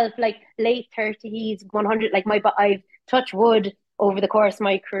 myself like late 30s, 100. Like I've touched wood over the course of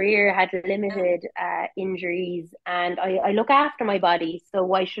my career, had limited injuries, and I look after my body. So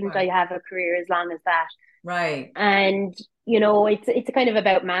why shouldn't I right, have a career as long as that? right. And it's kind of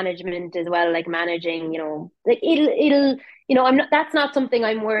about management as well, like managing, like it'll I'm not that's not something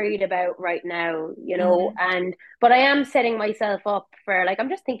I'm worried about right now, Mhm. and but I am setting myself up for, like, I'm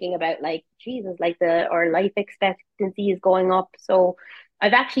just thinking about, like, Jesus, like the our life expectancy is going up. So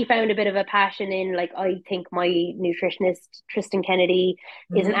I've actually found a bit of a passion in, like, I think my nutritionist Tristan Kennedy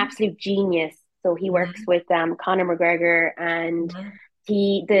is an Mhm. absolute genius. So he works Mhm. with Conor McGregor, and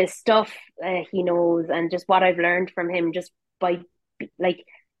Mhm. the stuff he knows, and just what I've learned from him, just by, like,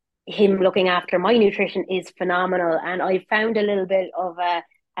 him looking after my nutrition, is phenomenal. And I found a little bit of a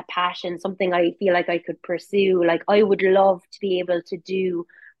passion, something I feel like I could pursue. Like, I would love to be able to do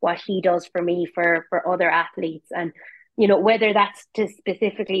what he does for me, for other athletes. And whether that's to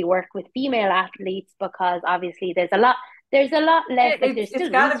specifically work with female athletes, because obviously there's a lot less, like, It's there's it's still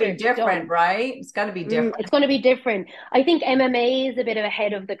got to be research different, done. right? It's got to be It's different. going to be different. I think MMA is a bit of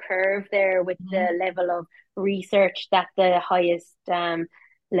ahead of the curve there, with Mhm. the level of research that the highest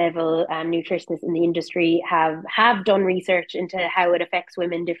level nutritionists in the industry have done research into how it affects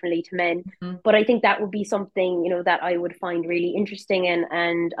women differently to men. Mhm. But I think that would be something, that I would find really interesting,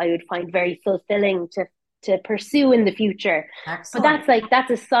 and I would find very fulfilling to pursue in the future. But Excellent.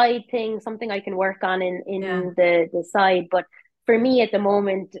 that's a side thing, something I can work on Yeah. in the side. But for me at the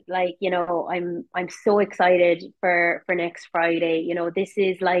moment, like, I'm so excited for next Friday. This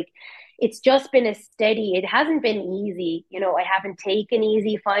is like, it's just been a steady, it hasn't been easy. I haven't taken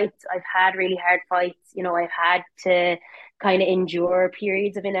easy fights. I've had really hard fights. I've had to kind of endure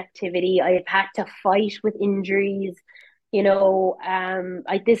periods of inactivity. I've had to fight with injuries.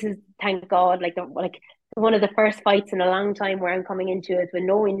 This is, thank God, like one of the first fights in a long time where I'm coming into it with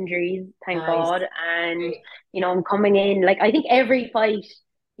no injuries, thank God. Nice. And Great. I'm coming in, like, I think every fight,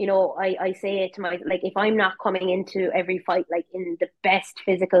 I say it to my, like, if I'm not coming into every fight like in the best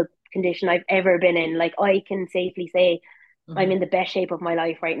physical condition I've ever been in, like, I can safely say I'm Mhm. in the best shape of my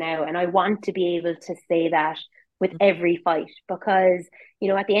life right now. And I want to be able to say that with every fight, because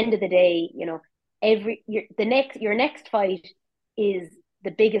at the end of the day, your next fight is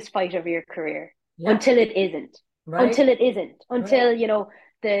the biggest fight of your career, Yep. until it isn't. Right. Until it isn't. Right. Until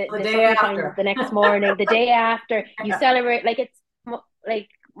the The the day sun shines after. the next morning, the day after, you Yeah. celebrate. Like, it's like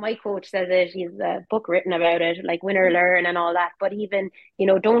my coach says it. He's a book written about it, like win or learn and all that. But even,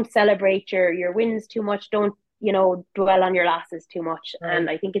 don't celebrate your wins too much. Don't, dwell on your losses too much. And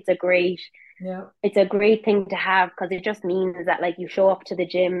Right. I think it's a great thing to have, because it just means that, like, you show up to the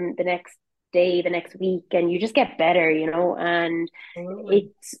gym the next day, the next week, and you just get better, and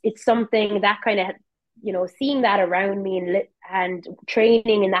Absolutely. it's something that kind of, seeing that around me and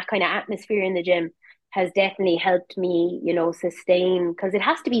training in that kind of atmosphere in the gym has definitely helped me, sustain, because it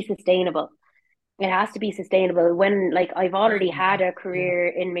has to be sustainable. It has to be sustainable when, like, I've already had a Yeah. career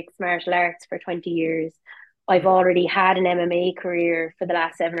in mixed martial arts for 20 years. I've already had an MMA career for the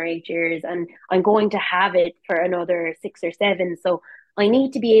last 7 or 8 years, and I'm going to have it for another 6 or 7. So I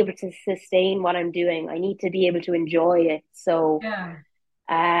need to be able to sustain what I'm doing. I need to be able to enjoy it. So, Yeah.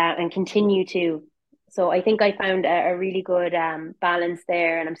 and continue to. So I think I found a really good balance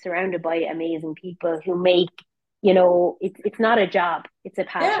there, and I'm surrounded by amazing people who make, it's not a job, it's a Yeah.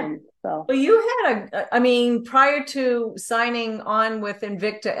 passion. So Well, you had I mean, prior to signing on with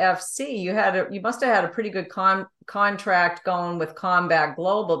Invicta FC, you must have had a pretty good contract going with Combat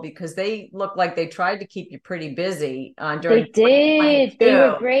Global, because they looked like they tried to keep you pretty busy they during did. They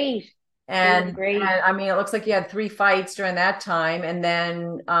were 2022. great. They were great. And I mean, it looks like you had 3 fights during that time. And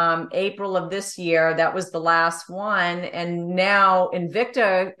then April of this year, that was the last one. And now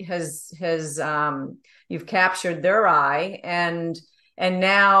Invicta has you've captured their eye. And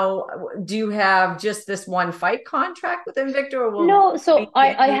now, do you have just this one fight contract with Invicta, or will No, be so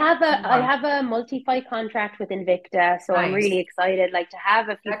I any have more? a multi-fight contract with Invicta, so I'm really Nice. excited, like, to have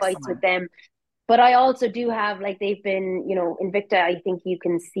a few fights with Excellent. them. But I also do have, like, they've been, Invicta, I think you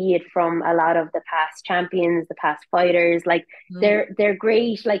can see it from a lot of the past champions, the past fighters. Like, Mhm. they're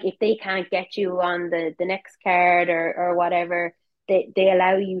great. Like, if they can't get you on the next card or whatever, they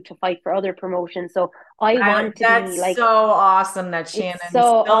allow you to fight for other promotions. So I want to be That's like, so awesome that it's Shannon so,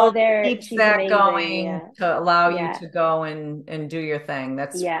 oh, still there, keeps she's that amazing. going Yeah. to allow you Yeah. to go and do your thing.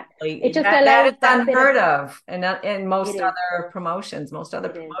 That's Yeah. It really, just that is allows that bit of, unheard of in it most is, other promotions. Most other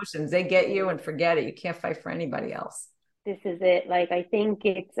it is, promotions, they get it you is. and forget it. You can't fight for anybody else. This is it. Like, I think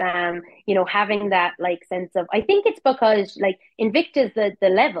it's having that, like, sense of, I think it's because, like, Invicta's the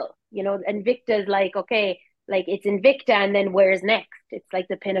level, Invicta's like, okay, like, it's Invicta, and then where's next? It's like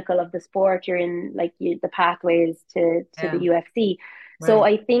the pinnacle of the sport. You're in, like, the pathways to the Yeah, UFC. So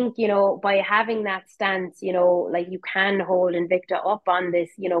right. I think, by having that stance, like, you can hold Invicta up on this,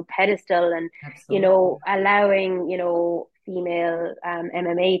 pedestal, and, Absolutely. allowing, female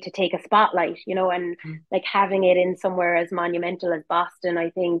MMA to take a spotlight, and like, having it in somewhere as monumental as Boston, I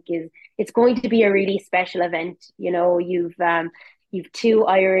think it's going to be a really special event. You've two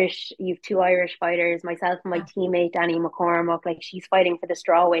Irish fighters, myself and my Yeah. teammate Danny McCormack. Like, she's fighting for the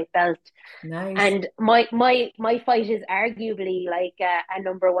strawweight belt, Nice. and my fight is arguably like a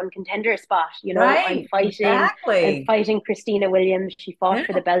number one contender spot. I'm Right. I'm Exactly. fighting Christina Williams. She fought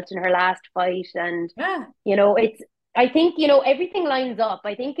for the Yeah. belt in her last fight, and Yeah. it's, I think, everything lines up.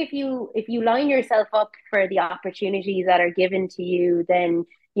 I think if you line yourself up for the opportunities that are given to you, then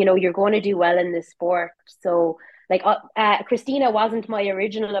you're going to do well in this sport. So, like, Christina wasn't my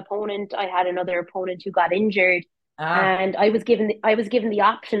original opponent. I had another opponent who got injured, Ah, and I was given the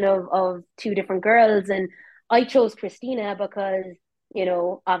option of two different girls, and I chose Christina because,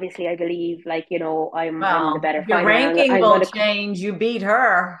 obviously, I believe, like, I'm the well, better if your fighter, and ranking I'm will going to. change, you beat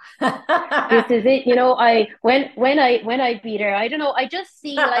her. This is it. I when I beat her, I don't know. I just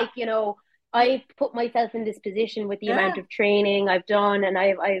see, like, I put myself in this position with the amount Yeah. of training I've done, and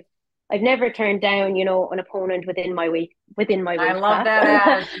I've never turned down, an opponent within my weight I love class. that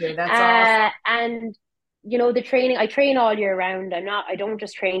attitude. That's awesome. And the training, I train all year round. I don't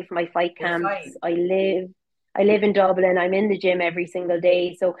just train for my fight Good camps. fight. I live in Dublin. I'm in the gym every single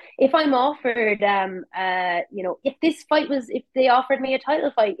day. So if I'm offered, if they offered me a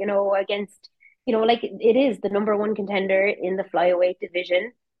title fight, against, like, it is the number one contender in the flyweight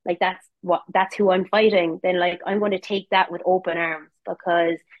division, like, that's who I'm fighting, then, like, I'm going to take that with open arms,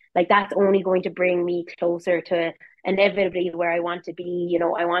 because, like, that's only going to bring me closer to inevitably where I want to be.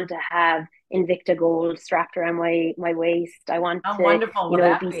 I want to have Invicta Gold strapped around my waist. I want How to, wonderful would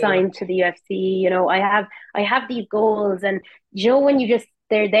that be be? signed to the UFC. I have these goals, and, when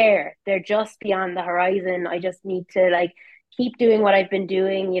they're just beyond the horizon. I just need to, like, keep doing what I've been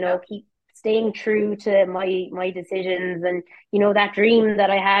doing. Yep. Keep staying true to my decisions, and, that dream that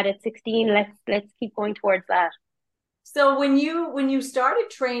I had at 16. Let's keep going towards that. So when you started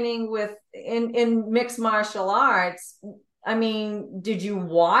training with in mixed martial arts, I mean, did you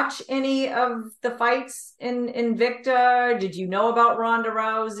watch any of the fights in Invicta? Did you know about Ronda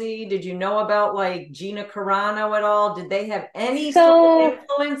Rousey? Did you know about, like, Gina Carano at all? Did they have any sort of So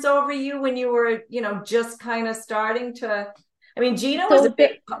influence over you when you were, just kind of starting to? I mean, Gina was a so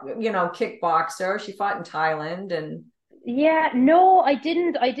big, the kickboxer. She fought in Thailand, and Yeah, no, I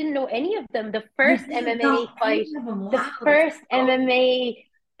didn't know any of them. you didn't know any of them. The Wow, that's first so MMA,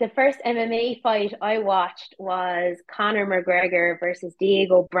 the first MMA fight I watched was Conor McGregor versus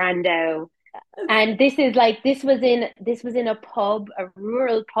Diego Brandao. And this was in a pub, a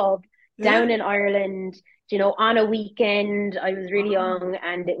rural pub Yeah. down in Ireland, on a weekend. I was really Oh. young,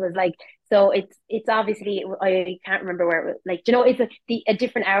 and it was like, so it's obviously, I can't remember where it was, like, it's a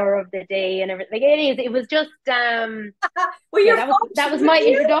different hour of the day and everything. Like, it was just Were yeah, your folks that was with my you?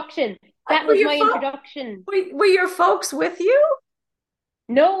 introduction. That Were was your my folks? introduction. Were your folks with you?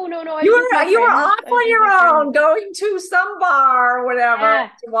 No, no, no. You were off I was on with my your friends. own, going to some bar or whatever Yeah,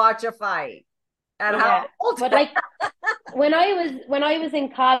 to watch a fight. At how yeah. old? But like, when I was in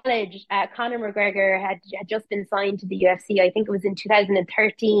college, Conor McGregor had just been signed to the UFC. I think it was in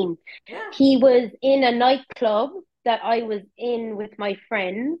 2013. Yeah. He was in a nightclub that I was in with my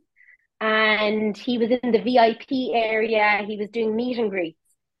friends, and he was in the VIP area. He was doing meet and greets.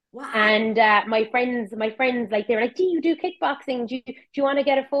 Wow. And my friends, like, they were like, "Do you do kickboxing? Do you want to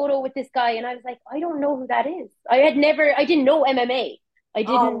get a photo with this guy?" And I was like, "I don't know who that is. I didn't know MMA. I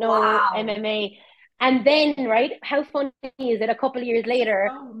didn't Oh, know wow. MMA." And then, right, how funny is it? A couple of years later,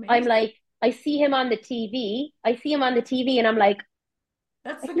 So I'm amazing. like, I see him on the TV. I see him on the TV, and I'm like,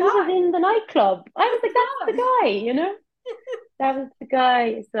 That's the he was guy. in the nightclub. I was That's like, that's the the guy. guy. That was the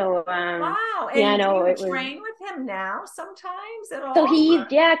guy. So, Wow. yeah, And do no, you it was. train with him now sometimes at So all? he's,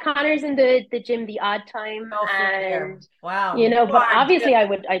 yeah, Connor's in the gym the odd time, Go and figure. Wow. You but are obviously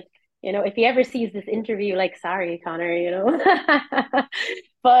just if he ever sees this interview, like, sorry, Connor.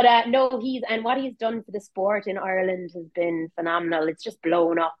 But no, and what he's done for the sport in Ireland has been phenomenal. It's just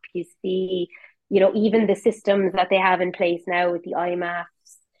blown up. You see, even the systems that they have in place now with the IMAFs,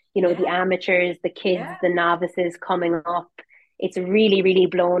 the yeah, amateurs, the kids, yeah. the novices coming up. It's really, really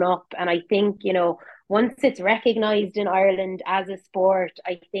blown up. And I think, once it's recognized in Ireland as a sport,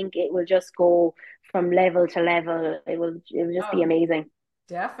 I think it will just go from level to level. It will just be Oh, amazing.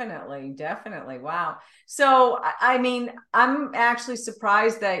 definitely, definitely. Wow. So, I mean, I'm actually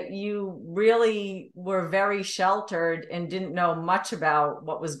surprised that you really were very sheltered and didn't know much about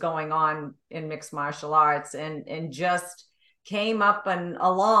what was going on in mixed martial arts and just came up and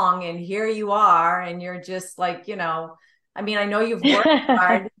along and here you are and you're just like, I mean, I know you've worked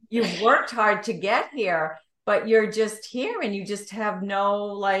hard. You've worked hard to get here, but you're just here and you just have no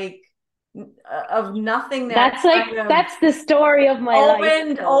like of nothing that kind of That's the story of my life.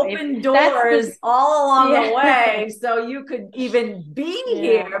 So if open that's the doors all along the yeah way so you could even be yeah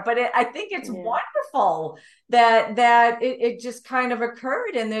here, but I think it's yeah wonderful that it just kind of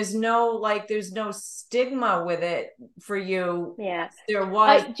occurred and there's no stigma with it for you yeah. as there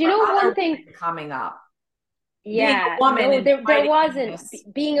was Do you for know other one thing? women coming up, being a Yeah, woman no, and there fighting in wasn't. this.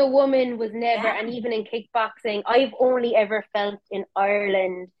 Being a woman was never, Yeah. and even in kickboxing, I've only ever felt in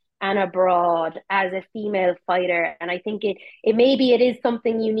Ireland and abroad as a female fighter. And I think it maybe it is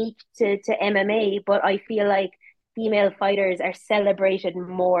something unique to MMA, but I feel like female fighters are celebrated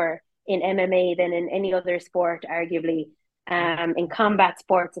more in MMA than in any other sport, arguably. In combat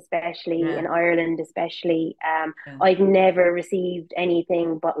sports, especially in Yeah. Ireland, especially, Yeah. I've never received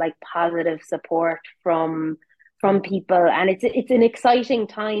anything but like positive support from people, and it's an exciting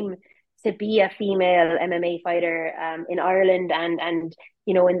time to be a female MMA fighter, in Ireland, and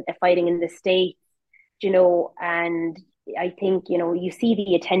in fighting in the States, and I think you see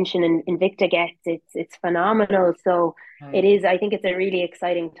the attention Invicta gets. It's phenomenal. So it Right. is. I think it's a really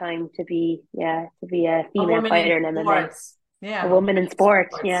exciting time to be a A female woman in fighter in MMA, sports. a Yeah, a woman woman in in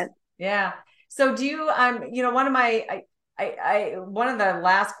sport. sports. Yeah. Yeah. So do you one of my one of the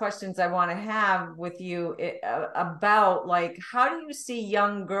last questions I want to have with you about like how do you see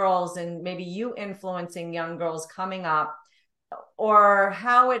young girls and maybe you influencing young girls coming up or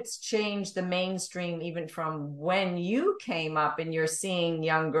how it's changed the mainstream even from when you came up and you're seeing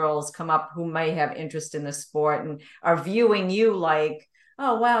young girls come up who may have interest in the sport and are viewing you like,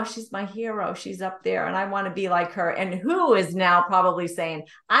 oh wow, she's my hero, she's up there and I want to be like her, and who is now probably saying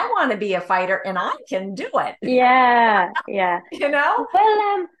I want to be a fighter and I can do it. Yeah, yeah. you know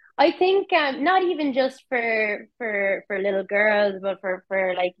Well, I think, not even just for little girls, but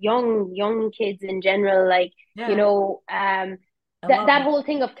for like young kids in general. Like, yeah, I love that that. whole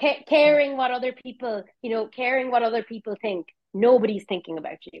thing of caring what other people, caring what other people think. Nobody's thinking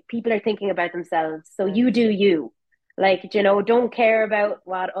about you. People are thinking about themselves. So Right. you do you. Like, don't care about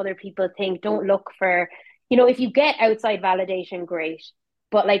what other people think. Don't look for, if you get outside validation, great.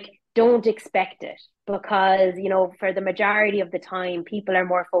 But like, don't expect it, because for the majority of the time people are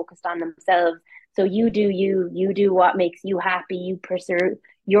more focused on themselves. So you do you do what makes you happy, you pursue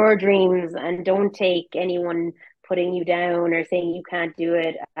your dreams, and don't take anyone putting you down or saying you can't do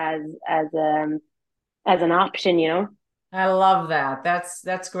it as an option. I love that.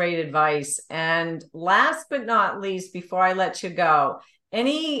 That's great advice. And last but not least, before I let you go,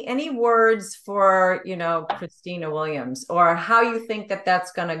 any words for, Christina Williams, or how you think that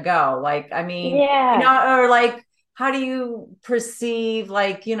that's going to go? Like, I mean, Yeah. or like, how do you perceive,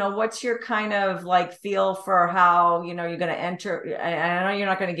 like, what's your kind of like feel for how, you're going to enter? I know you're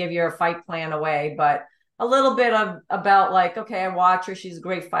not going to give your fight plan away, but a little bit of about like, okay, I watch her, she's a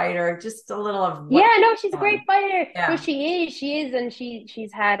great fighter, just a little of what. Yeah, no, she's a great fighter. No, Yeah. she is, and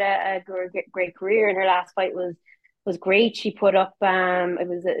she's had a great career. And her last fight was great. She put up it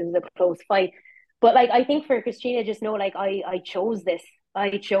was a close fight, but like I think for Christina, just know like I chose this.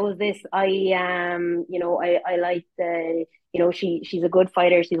 I chose this. I like the she's a good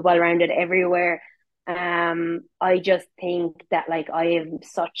fighter. She's well rounded everywhere. I just think that like I am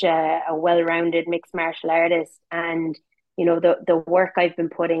such a well rounded mixed martial artist, and the work I've been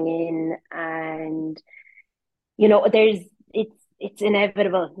putting in, and there's it's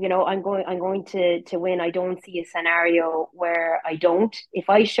inevitable. I'm going to win. I don't see a scenario where I don't. If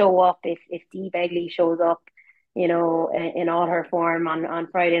I show up, if Dee Begley shows up, in all her form on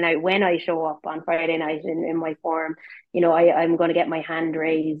Friday night, when I show up on Friday night in my form, I'm going to get my hand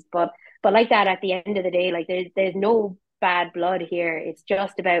raised. But like that, at the end of the day, like there's no bad blood here. It's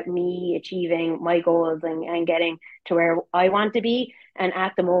just about me achieving my goals and getting to where I want to be. And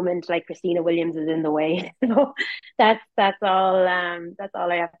at the moment, like Christina Williams is in the way. So that's all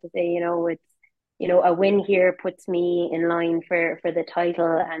I have to say. It's a win here puts me in line for the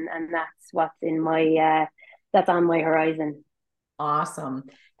title, and that's that's on my horizon. Awesome.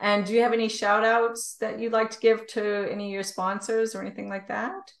 And do you have any shout outs that you'd like to give to any of your sponsors or anything like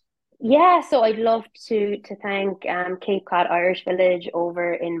that? Yeah, so I'd love to thank Cape Cod Irish Village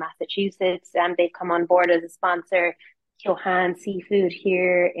over in Massachusetts. They've come on board as a sponsor. Johan Seafood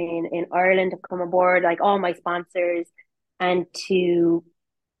here in Ireland have come aboard, like all my sponsors, and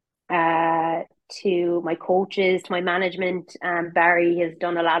uh, to my coaches, to my management. Barry has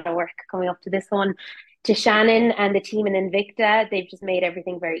done a lot of work coming up to this one. To Shannon and the team in Invicta, they've just made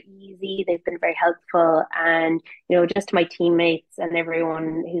everything very easy. They've been very helpful, and just to my teammates and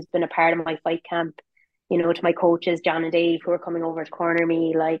everyone who's been a part of my fight camp. To my coaches, John and Dave, who are coming over to corner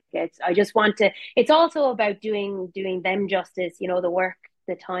me. Like I just want to. It's also about doing them justice. The work,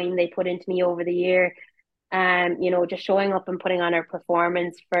 the time they put into me over the year, just showing up and putting on a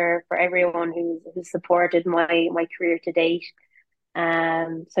performance for everyone who's supported my career to date.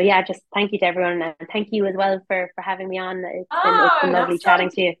 So yeah, just thank you to everyone, and thank you as well for having me on. It's been I'm lovely chatting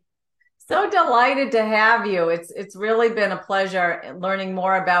to you. so delighted to have you. It's really been a pleasure learning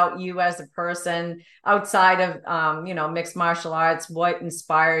more about you as a person outside of mixed martial arts. What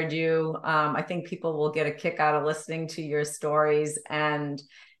inspired you? I think people will get a kick out of listening to your stories, and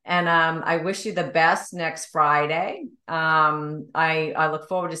I wish you the best next Friday. I look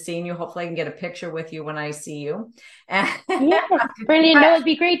forward to seeing you. Hopefully I can get a picture with you when I see you. And Yes, brilliant. No, it'd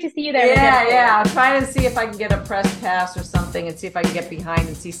be great to see you there. yeah. I'm trying to see if I can get a press pass or something, and see if I can get behind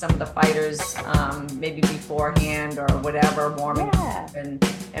and see some of the fighters, maybe beforehand or whatever, warming up and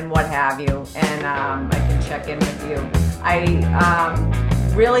what have you. And I can check in with you.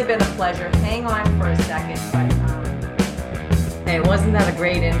 Really been a pleasure. Hang on for a second, but hey, wasn't that a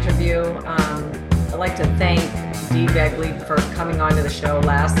great interview? I'd like to thank Dee Begley for coming onto the show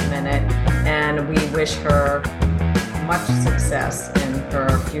last minute, and we wish her much success in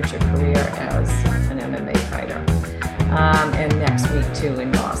her future career as an MMA fighter, and next week too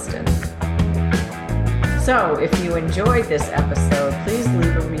in Boston. So if you enjoyed this episode, please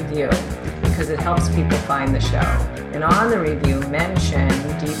leave a review because it helps people find the show. And on the review, mention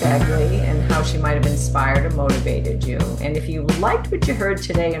Dee Begley and how she might have inspired or motivated you. And if you liked what you heard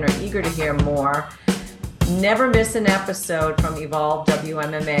today and are eager to hear more, never miss an episode from Evolve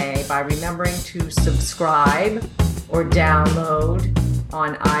WMMA by remembering to subscribe or download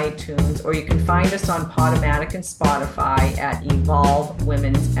on iTunes, or you can find us on Podomatic and Spotify at Evolve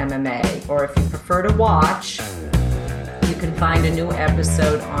Women's MMA. Or if you prefer to watch, you can find a new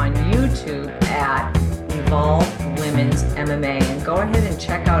episode on YouTube at Evolve Women's MMA. And go ahead and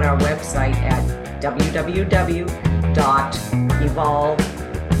check out our website at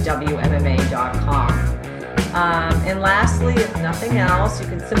www.evolvewmma.com. And lastly, if nothing else, you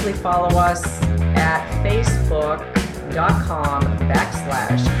can simply follow us at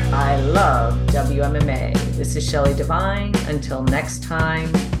facebook.com/I love WMMA. This is Shelley Devine. Until next time,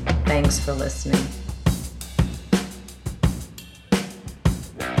 thanks for listening.